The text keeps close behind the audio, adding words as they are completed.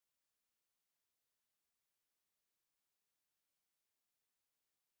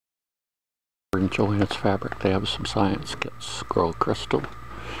Joanne's Fabric, they have some science kits. Squirrel Crystal,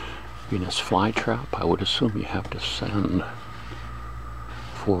 Venus Flytrap. I would assume you have to send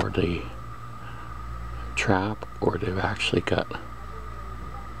for the trap, or they've actually got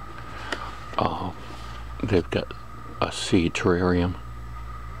a seed terrarium,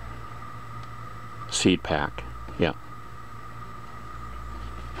 seed pack, yeah.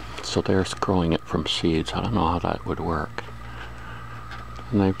 So they're growing it from seeds. I don't know how that would work.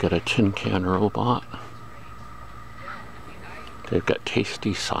 And they've got a tin can robot. They've got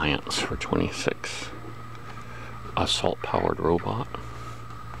Tasty Science for $26. A salt-powered robot.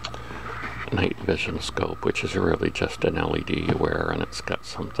 Night vision scope, which is really just an LED you wear, and it's got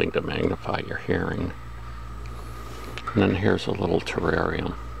something to magnify your hearing. And then here's a little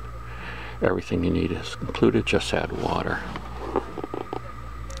terrarium. Everything you need is included, just add water.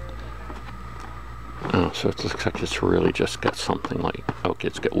 Oh, so it looks like it's really just got something like, okay,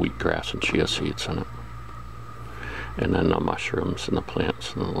 it's got wheatgrass and chia seeds in it. And then the mushrooms and the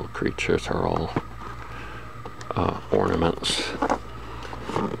plants and the little creatures are all ornaments.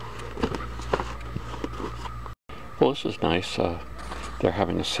 Well, this is nice. They're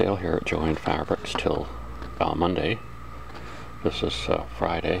having a sale here at Joanne Fabrics till Monday. This is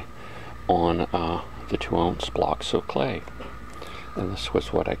Friday, on the 2-ounce blocks of clay. And this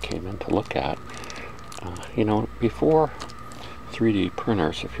was what I came in to look at. You know, before 3D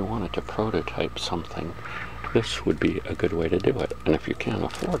printers, if you wanted to prototype something, this would be a good way to do it. And if you can't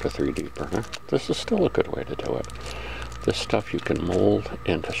afford a 3D printer, this is still a good way to do it. This stuff you can mold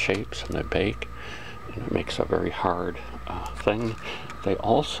into shapes and then bake, and it makes a very hard thing. They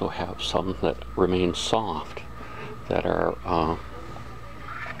also have some that remain soft, that are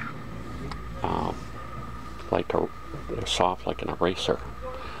they're soft like an eraser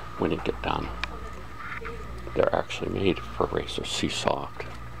when you get done. They're actually made for erasers, see soft,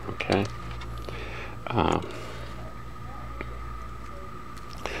 okay?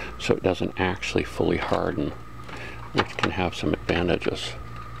 So it doesn't actually fully harden, which can have some advantages.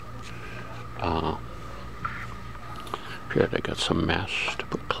 Here they got some mesh to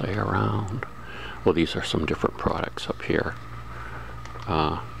put clay around. Well, these are some different products up here.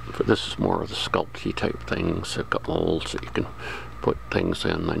 This is more of the sculpty type things. They've got molds that you can put things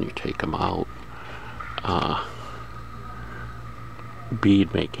in, then you take them out.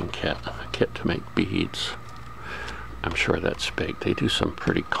 Bead making kit, a kit to make beads. I'm sure that's big. They do some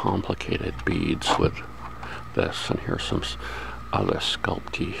pretty complicated beads with this, and here's some other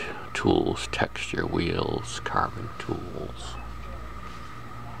sculpty tools, texture wheels, carving tools.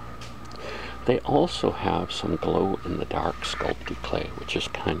 They also have some glow-in-the-dark sculpty clay, which is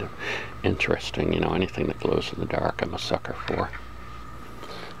kind of interesting. You know, anything that glows in the dark, I'm a sucker for.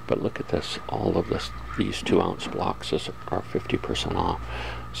 But look at this, all of these 2-ounce blocks are 50% off.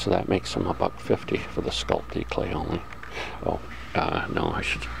 So that makes them $1.50 for the sculpty clay only. Oh, no, I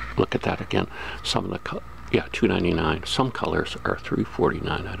should look at that again. Some of the, yeah, $2.99. Some colors are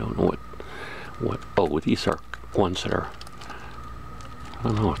 $3.49. I don't know what, oh, these are ones that are, I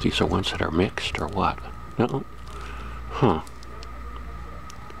don't know if these are ones that are mixed or what. No? Huh.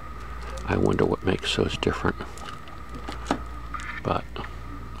 I wonder what makes those different. But,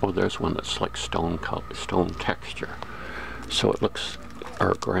 oh, there's one that's like stone texture. So it looks,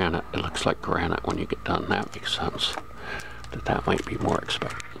 or granite, it looks like granite when you get done. That makes sense. That might be more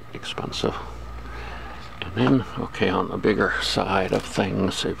expensive. And then, okay, on the bigger side of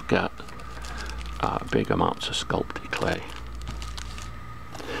things, they've got big amounts of sculpty clay.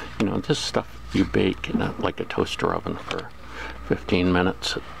 You know, this stuff you bake in like a toaster oven for 15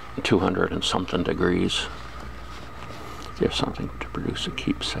 minutes at 200 and something degrees. There's something to produce a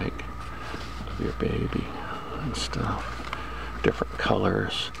keepsake of your baby and stuff. Different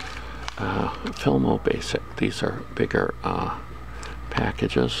colors. Filmo Basic. These are bigger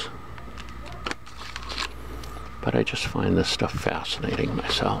packages. But I just find this stuff fascinating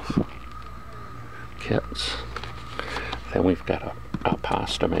myself. Kits. Then we've got a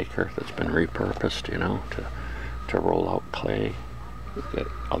pasta maker that's been repurposed, you know, to roll out clay. We've got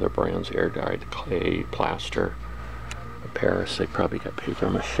other brands, air dyed clay, plaster. Paris, they probably got paper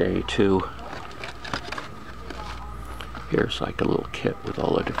mache too. Here's like a little kit with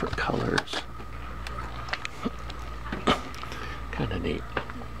all the different colors. Kind of neat.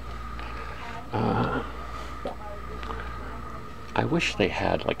 I wish they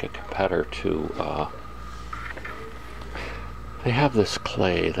had like a competitor to, they have this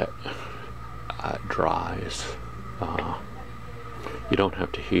clay that dries. You don't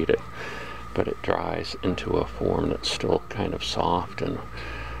have to heat it, but it dries into a form that's still kind of soft, and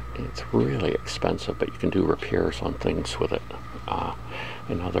It's really expensive, but you can do repairs on things with it.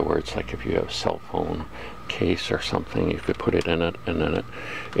 In other words, like if you have a cell phone case or something, you could put it in it and then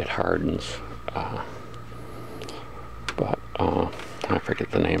it hardens. But I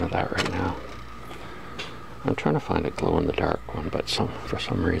forget the name of that right now. I'm trying to find a glow-in-the-dark one, but for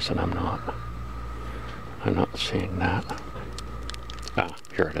some reason I'm not seeing that.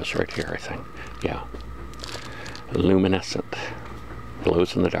 Here it is, right here, I think. Yeah. Luminescent.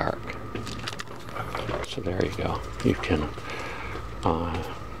 Glows in the dark. So there you go. You can,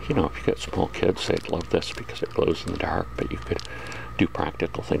 you know, if you got small kids, they'd love this because it glows in the dark, but you could do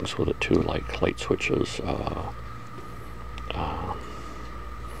practical things with it too, like light switches.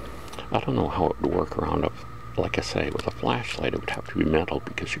 I don't know how it would work around like I say, with a flashlight it would have to be metal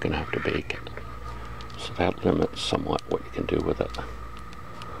because you're going to have to bake it. So that limits somewhat what you can do with it.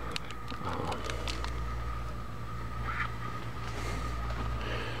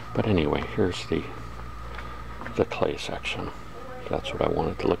 But anyway, here's the clay section. That's what I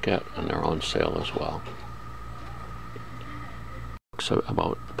wanted to look at, and they're on sale as well. So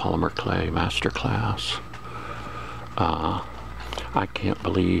about polymer clay masterclass. I can't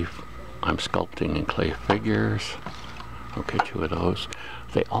believe I'm sculpting in clay figures. Okay, 2 of those.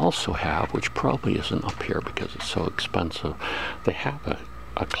 They also have, which probably isn't up here because it's so expensive, they have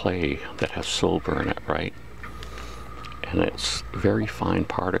a clay that has silver in it, right? And it's very fine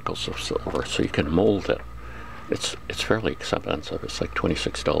particles of silver, so you can mold it. It's fairly expensive. It's like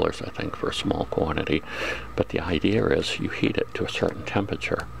 $26, I think, for a small quantity. But the idea is you heat it to a certain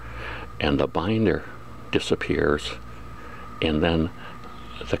temperature, and the binder disappears, and then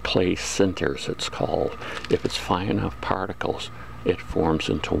the clay sinters, it's called. If it's fine enough particles, it forms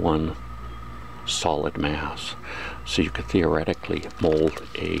into one solid mass. So you could theoretically mold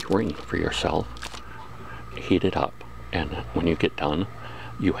a ring for yourself, heat it up, and when you get done,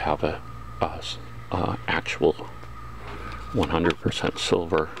 you have a actual 100%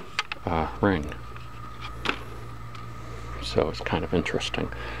 silver ring. So it's kind of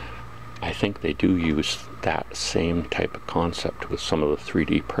interesting. I think they do use that same type of concept with some of the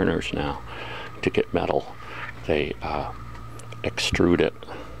 3D printers now. To get metal, they extrude it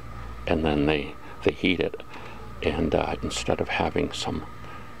and then they heat it, and instead of having some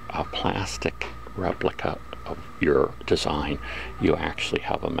plastic replica of your design, you actually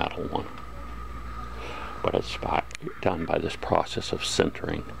have a metal one. But it's done by this process of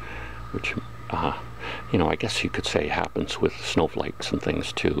sintering, which you know, I guess you could say happens with snowflakes and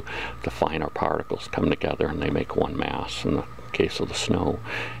things too. The finer particles come together and they make one mass. In the case of the snow,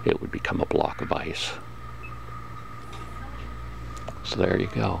 it would become a block of ice. So there you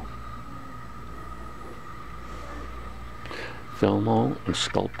go. Filmo and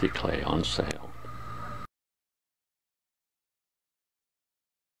Sculpti clay on sale.